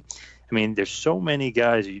 Ishii. I mean, there's so many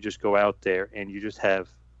guys that you just go out there and you just have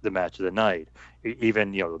the match of the night,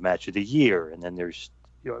 even, the match of the year. And then there's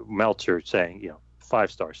Meltzer saying,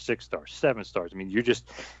 5 stars, 6 stars, 7 stars. I mean, you just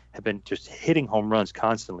have been just hitting home runs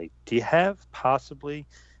constantly. Do you have possibly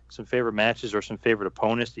some favorite matches or some favorite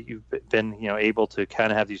opponents that you've been, able to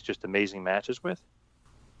kind of have these just amazing matches with?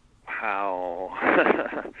 Wow.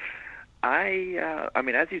 I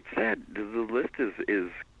mean, as you said, the list is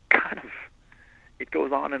kind of, it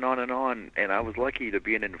goes on and on and on. And I was lucky to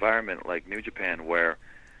be in an environment like New Japan where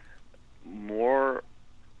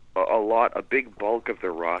a big bulk of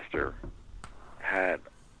their roster had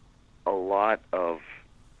a lot of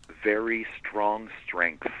very strong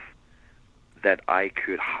strengths that I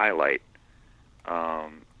could highlight.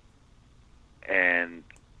 And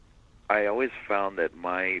I always found that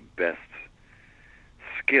my best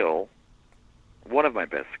skill, one of my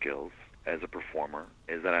best skills as a performer,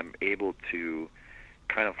 is that I'm able to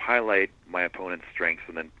kind of highlight my opponent's strengths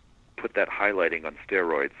and then put that highlighting on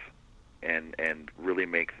steroids and really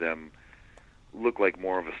make them look like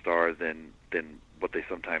more of a star than what they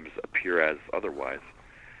sometimes appear as otherwise.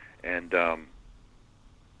 And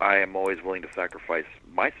I am always willing to sacrifice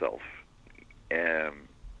myself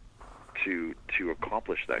to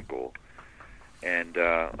accomplish that goal. And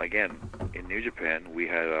again, in New Japan, we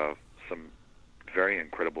had some very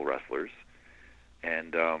incredible wrestlers,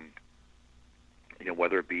 and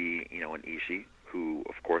whether it be an Ishii, who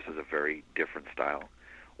of course has a very different style,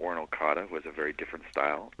 or an Okada, who has a very different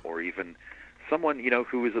style, or even someone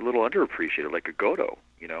who is a little underappreciated, like a Goto.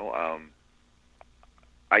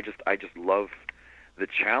 I just love the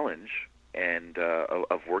challenge and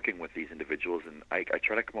of working with these individuals, and I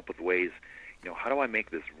try to come up with ways. How do I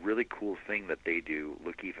make this really cool thing that they do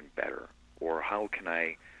look even better? Or how can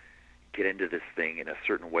I get into this thing in a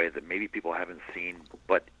certain way that maybe people haven't seen,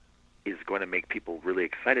 but is going to make people really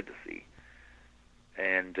excited to see?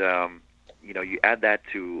 And you add that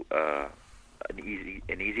to an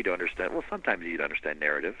easy to understand, well, sometimes easy to understand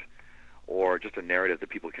narrative, or just a narrative that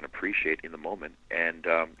people can appreciate in the moment, and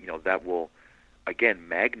that will again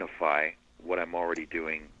magnify what I'm already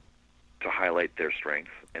doing to highlight their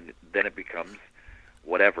strengths, and then it becomes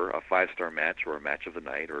whatever, a 5-star match or a match of the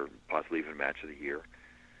night or possibly even match of the year.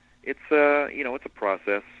 It's it's a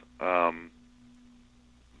process,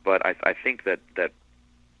 but I think that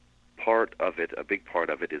part of it, a big part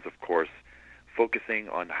of it, is of course focusing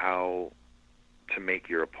on how to make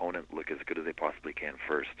your opponent look as good as they possibly can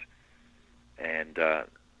first, and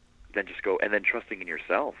then just go, and then trusting in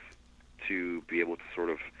yourself to be able to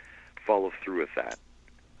sort of follow through with that.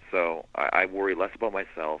 So I worry less about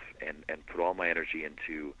myself and put all my energy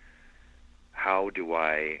into how do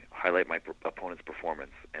I highlight my opponent's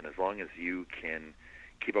performance. And as long as you can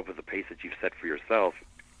keep up with the pace that you've set for yourself,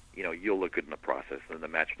 you'll look good in the process, and the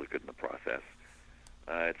match will look good in the process.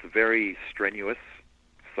 It's a very strenuous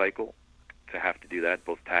cycle to have to do that,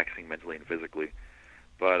 both taxing mentally and physically.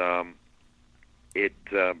 But it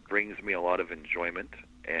brings me a lot of enjoyment,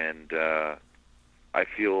 and I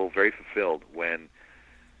feel very fulfilled when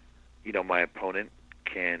my opponent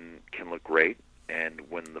can look great, and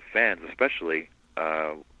when the fans especially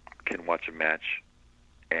can watch a match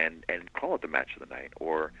and call it the match of the night,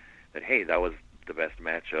 or that, hey, that was the best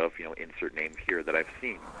match of insert name here that I've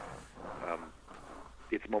seen.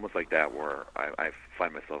 It's moments like that where I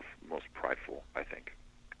find myself most prideful, I think.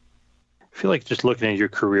 I feel like just looking at your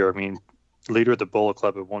career, I mean, leader of the Bullet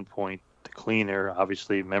Club at one point, the Cleaner,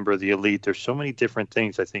 obviously member of the Elite. There's so many different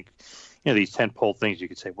things. I think these tentpole things you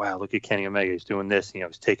could say, wow, look at Kenny Omega, he's doing this,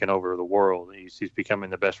 he's taking over the world, he's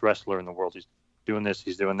becoming the best wrestler in the world, he's doing this,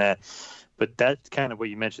 he's doing that. But that's kind of what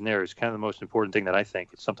you mentioned there is kind of the most important thing that I think.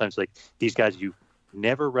 It's sometimes like these guys you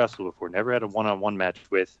never wrestled before, never had a one-on-one match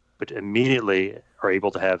with, but immediately are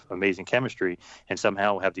able to have amazing chemistry and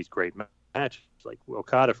somehow have these great matches. Like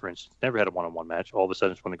Okada, for instance, never had a one-on-one match. All of a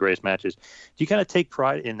sudden, it's one of the greatest matches. Do you kind of take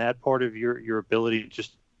pride in that part of your ability,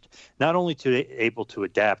 just not only to able to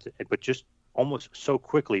adapt, but just almost so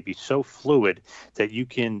quickly be so fluid that you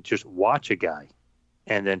can just watch a guy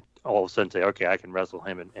and then all of a sudden say, okay, I can wrestle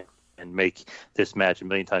him and make this match a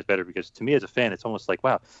million times better? Because to me as a fan, it's almost like,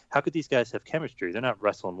 wow, how could these guys have chemistry? They're not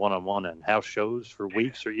wrestling one-on-one on house shows for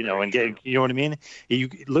weeks, or and getting, you know what I mean? You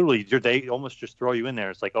literally, they almost just throw you in there.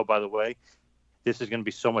 It's like, oh, by the way, this is going to be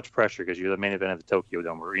so much pressure because you're the main event of the Tokyo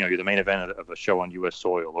Dome, or you're the main event of a show on U.S.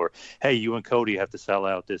 soil, or hey, you and Cody have to sell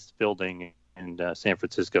out this building in San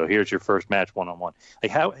Francisco. Here's your first match one-on-one.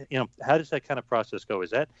 Like how does that kind of process go? Is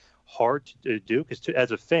that hard to do? Because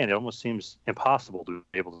as a fan, it almost seems impossible to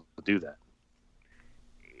be able to do that.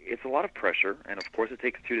 It's a lot of pressure, and of course, it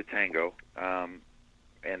takes two to tango.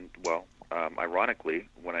 Ironically,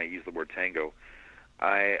 when I use the word tango,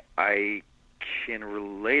 I can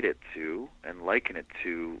relate it to and liken it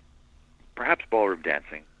to perhaps ballroom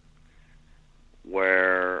dancing,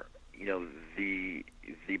 where the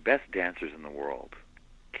best dancers in the world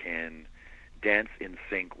can dance in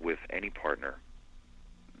sync with any partner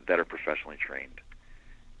that are professionally trained,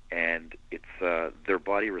 and it's their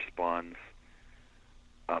body responds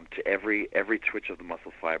to every twitch of the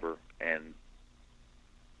muscle fiber, and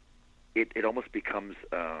it almost becomes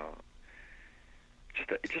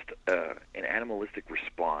just an animalistic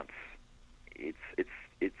response. It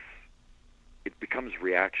becomes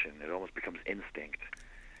reaction. It almost becomes instinct.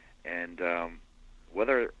 And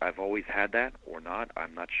whether I've always had that or not,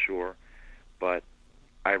 I'm not sure. But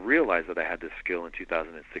I realized that I had this skill in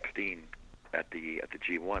 2016 at the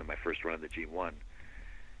G1, my first run of the G1,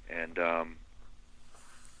 and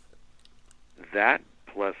that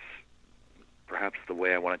plus perhaps the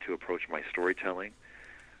way I wanted to approach my storytelling,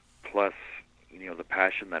 plus the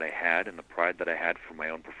passion that I had and the pride that I had for my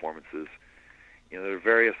own performances. There are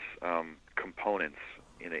various components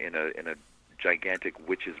in a gigantic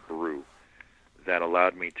witch's brew that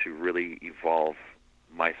allowed me to really evolve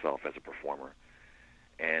myself as a performer.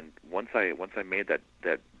 And once I made that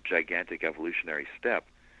gigantic evolutionary step,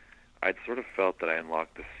 I'd sort of felt that I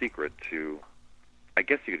unlocked the secret to, I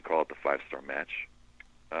guess you could call it the 5-star match.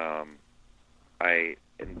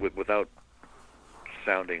 Without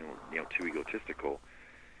sounding too egotistical,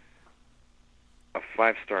 a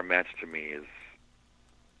 5-star match to me is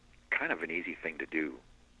kind of an easy thing to do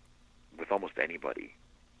with almost anybody.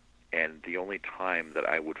 And the only time that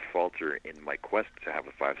I would falter in my quest to have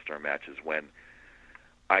a 5-star match is when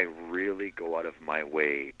I really go out of my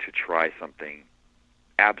way to try something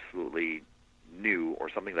absolutely new, or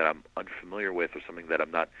something that I'm unfamiliar with, or something that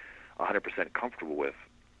I'm not 100% comfortable with,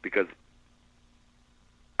 because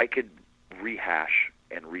I could rehash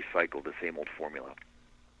and recycle the same old formula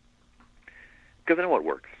because I know what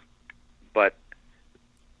works. But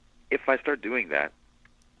if I start doing that,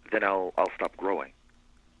 then I'll stop growing,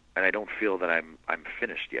 and I don't feel that I'm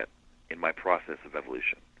finished yet in my process of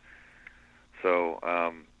evolution. So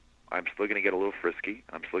I'm still going to get a little frisky.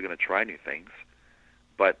 I'm still going to try new things.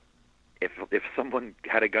 But if someone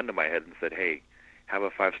had a gun to my head and said, "Hey, have a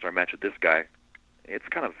 5-star match with this guy," it's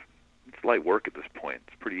light work at this point.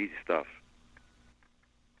 It's pretty easy stuff.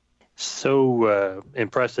 So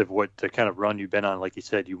impressive what the kind of run you've been on. Like you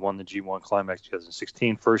said, you won the G1 Climax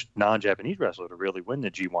 2016, first non-Japanese wrestler to really win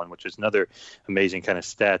the G1, which is another amazing kind of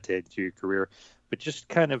stat to add to your career. But just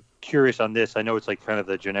kind of curious on this. I know it's like kind of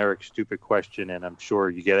the generic, stupid question, and I'm sure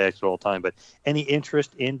you get asked all the time, but any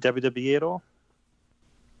interest in WWE at all?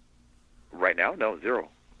 Right now, no, zero.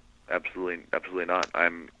 Absolutely not.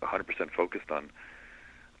 I'm 100% focused on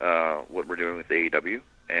what we're doing with AEW,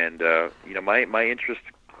 and my interest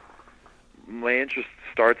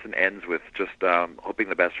starts and ends with just hoping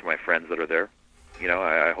the best for my friends that are there.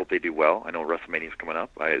 I hope they do well. I know WrestleMania's coming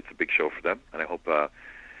up. It's a big show for them, and I hope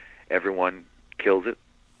everyone kills it.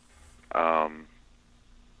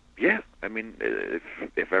 Yeah, I mean,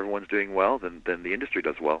 if everyone's doing well, then the industry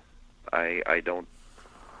does well. I don't.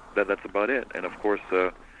 That's about it. And of course,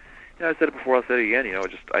 I said it before. I'll say it again.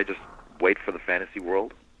 I just wait for the fantasy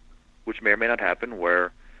world, which may or may not happen,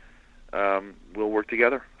 where we'll work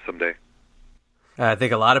together someday. I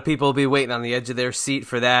think a lot of people will be waiting on the edge of their seat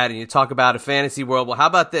for that. And you talk about a fantasy world. Well, how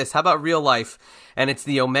about this? How about real life? And it's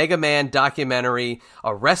the Omega Man documentary,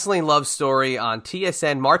 a wrestling love story on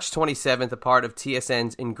TSN March 27th, a part of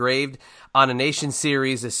TSN's Engraved on a Nation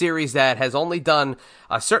series, a series that has only done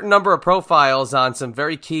a certain number of profiles on some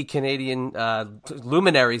very key Canadian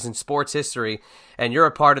luminaries in sports history. And you're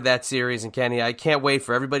a part of that series. And Kenny, I can't wait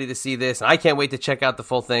for everybody to see this. And I can't wait to check out the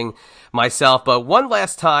full thing myself. But one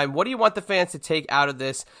last time, what do you want the fans to take out of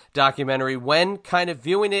this documentary when kind of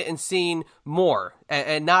viewing it and seeing more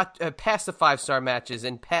and not past the 5-star matches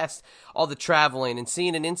and past all the traveling and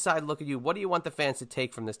seeing an inside look at you? What do you want the fans to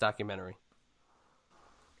take from this documentary?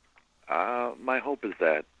 My hope is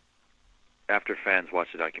that after fans watch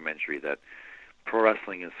the documentary, that pro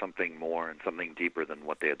wrestling is something more and something deeper than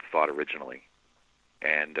what they had thought originally.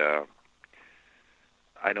 And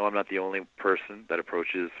I know I'm not the only person that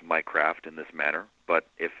approaches my craft in this manner, but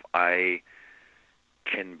if I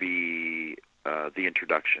can be the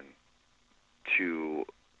introduction to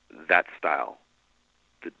that style,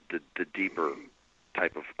 the deeper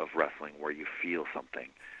type of wrestling where you feel something,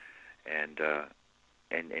 and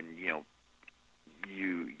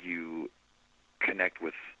you connect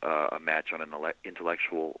with a match on an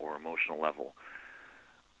intellectual or emotional level,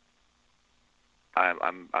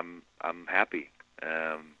 I'm happy.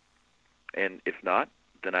 And if not,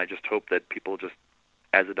 then I just hope that people just,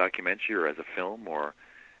 as a documentary or as a film or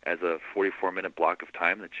as a 44-minute block of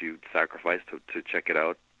time that you sacrifice to check it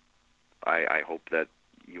out, I hope that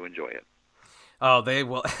you enjoy it. Oh, they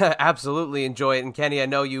will absolutely enjoy it. And Kenny, I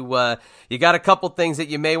know you got a couple things that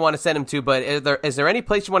you may want to send them to, but is there any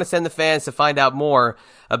place you want to send the fans to find out more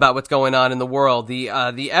about what's going on in the world, the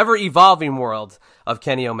ever-evolving world of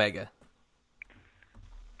Kenny Omega?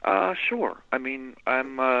 Sure. I mean,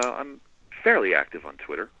 I'm fairly active on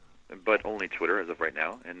Twitter, but only Twitter as of right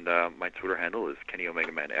now. And my Twitter handle is Kenny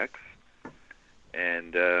Omega Man X.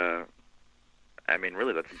 And I mean,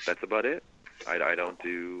 really, that's about it. I don't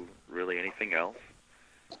do really anything else.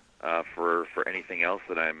 For anything else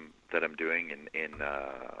that I'm doing in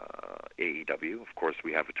AEW, of course,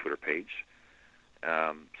 we have a Twitter page.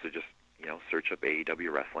 So just search up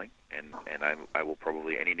AEW Wrestling, and I will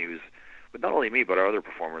probably, any news, but not only me, but our other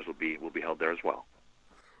performers will be held there as well.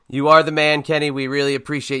 You are the man, Kenny. We really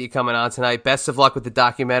appreciate you coming on tonight. Best of luck with the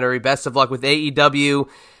documentary. Best of luck with AEW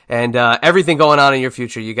and everything going on in your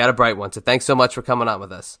future. You got a bright one. So thanks so much for coming on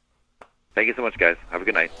with us. Thank you so much, guys. Have a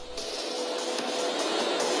good night.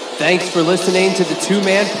 Thanks for listening to the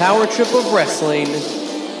two-man power trip of wrestling.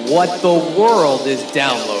 What the world is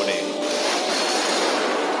downloading.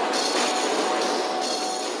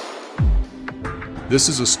 This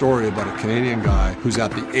is a story about a Canadian guy who's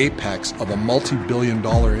at the apex of a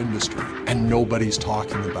multi-billion-dollar industry, and nobody's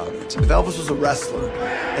talking about it. If Elvis was a wrestler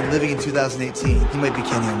and living in 2018, he might be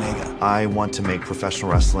Kenny Omega. I want to make professional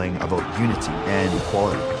wrestling about unity and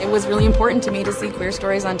equality. It was really important to me to see queer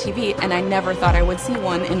stories on TV, and I never thought I would see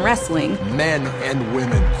one in wrestling. Men and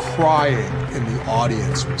women crying in the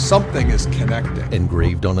audience. Something is connecting.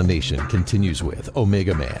 Engraved on a Nation continues with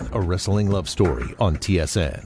Omega Man, a wrestling love story on TSN.